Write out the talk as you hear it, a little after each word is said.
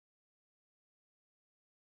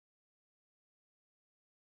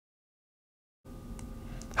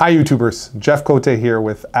Hi YouTubers, Jeff Cote here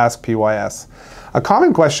with Ask PYS. A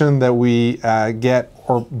common question that we get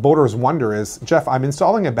or boaters wonder is, Jeff, I'm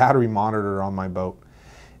installing a battery monitor on my boat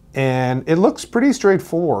and it looks pretty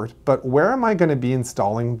straightforward, but where am I going to be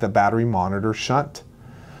installing the battery monitor shunt?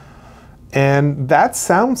 And that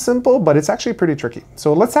sounds simple, but it's actually pretty tricky.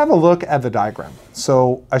 So let's have a look at the diagram.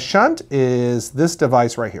 So a shunt is this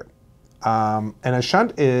device right here. And a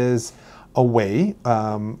shunt is a way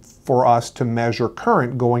for us to measure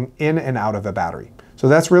current going in and out of a battery. So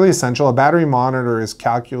that's really essential. A battery monitor is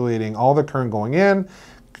calculating all the current going in,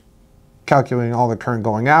 calculating all the current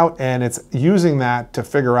going out, and it's using that to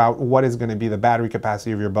figure out what is going to be the battery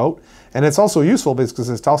capacity of your boat. And it's also useful because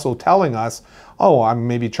it's also telling us, oh, I'm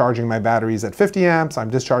maybe charging my batteries at 50 amps, I'm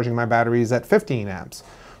discharging my batteries at 15 amps.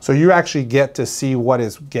 So you actually get to see what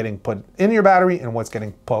is getting put in your battery and what's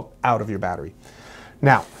getting put out of your battery.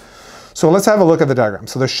 Now, so let's have a look at the diagram.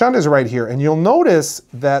 So the shunt is right here, and you'll notice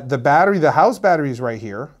that the battery, the house battery is right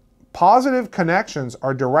here. Positive connections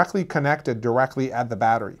are directly connected directly at the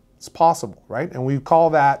battery. It's possible, right? And we call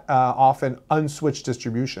that often unswitched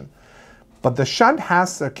distribution. But the shunt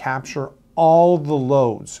has to capture all the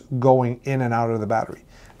loads going in and out of the battery.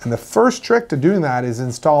 And the first trick to doing that is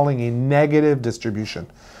installing a negative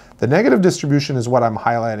distribution. The negative distribution is what I'm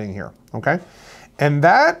highlighting here, okay? And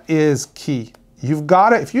that is key. You've got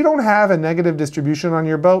to, if you don't have a negative distribution on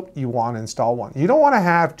your boat, you want to install one. You don't want to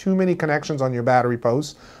have too many connections on your battery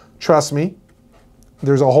posts. Trust me,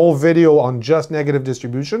 there's a whole video on just negative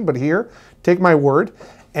distribution, but here, take my word,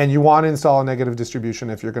 and you want to install a negative distribution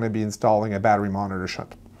if you're going to be installing a battery monitor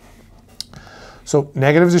shunt. So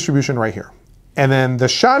negative distribution right here. And then the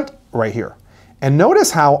shunt right here. And notice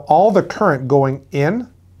how all the current going in,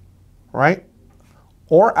 right,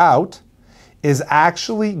 or out is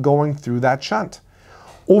actually going through that shunt.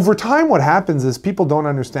 Over time, what happens is people don't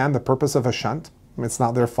understand the purpose of a shunt. It's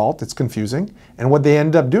not their fault, it's confusing. And what they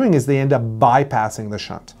end up doing is they end up bypassing the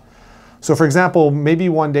shunt. So for example, maybe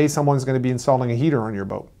one day someone's going to be installing a heater on your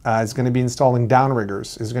boat. Is going to be installing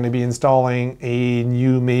downriggers, is going to be installing a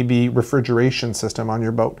new maybe refrigeration system on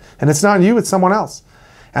your boat. And it's not you, it's someone else.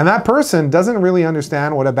 And that person doesn't really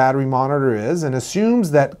understand what a battery monitor is and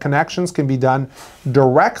assumes that connections can be done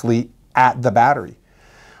directly at the battery.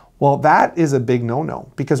 Well, that is a big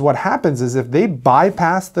no-no, because what happens is if they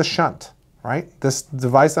bypass the shunt, right, this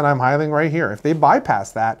device that I'm highlighting right here, if they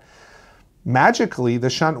bypass that, magically the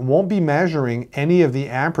shunt won't be measuring any of the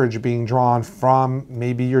amperage being drawn from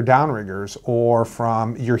maybe your downriggers or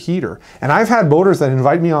from your heater. And I've had boaters that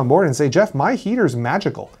invite me on board and say, Jeff, my heater's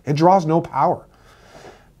magical. It draws no power.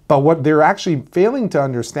 But what they're actually failing to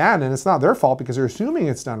understand, and it's not their fault because they're assuming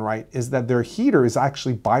it's done right, is that their heater is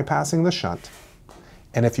actually bypassing the shunt.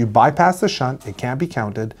 And if you bypass the shunt, it can't be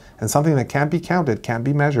counted, and something that can't be counted can't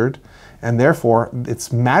be measured, and therefore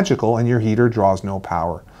it's magical and your heater draws no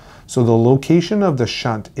power. So the location of the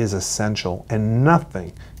shunt is essential, and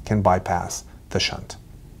nothing can bypass the shunt.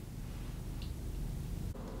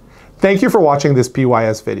 Thank you for watching this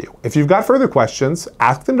PYS video. If you've got further questions,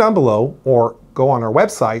 ask them down below or go on our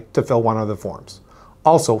website to fill one of the forms.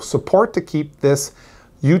 Also, support to keep this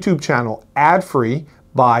YouTube channel ad-free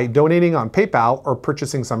by donating on PayPal or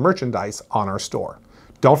purchasing some merchandise on our store.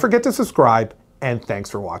 Don't forget to subscribe, and thanks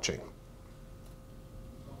for watching.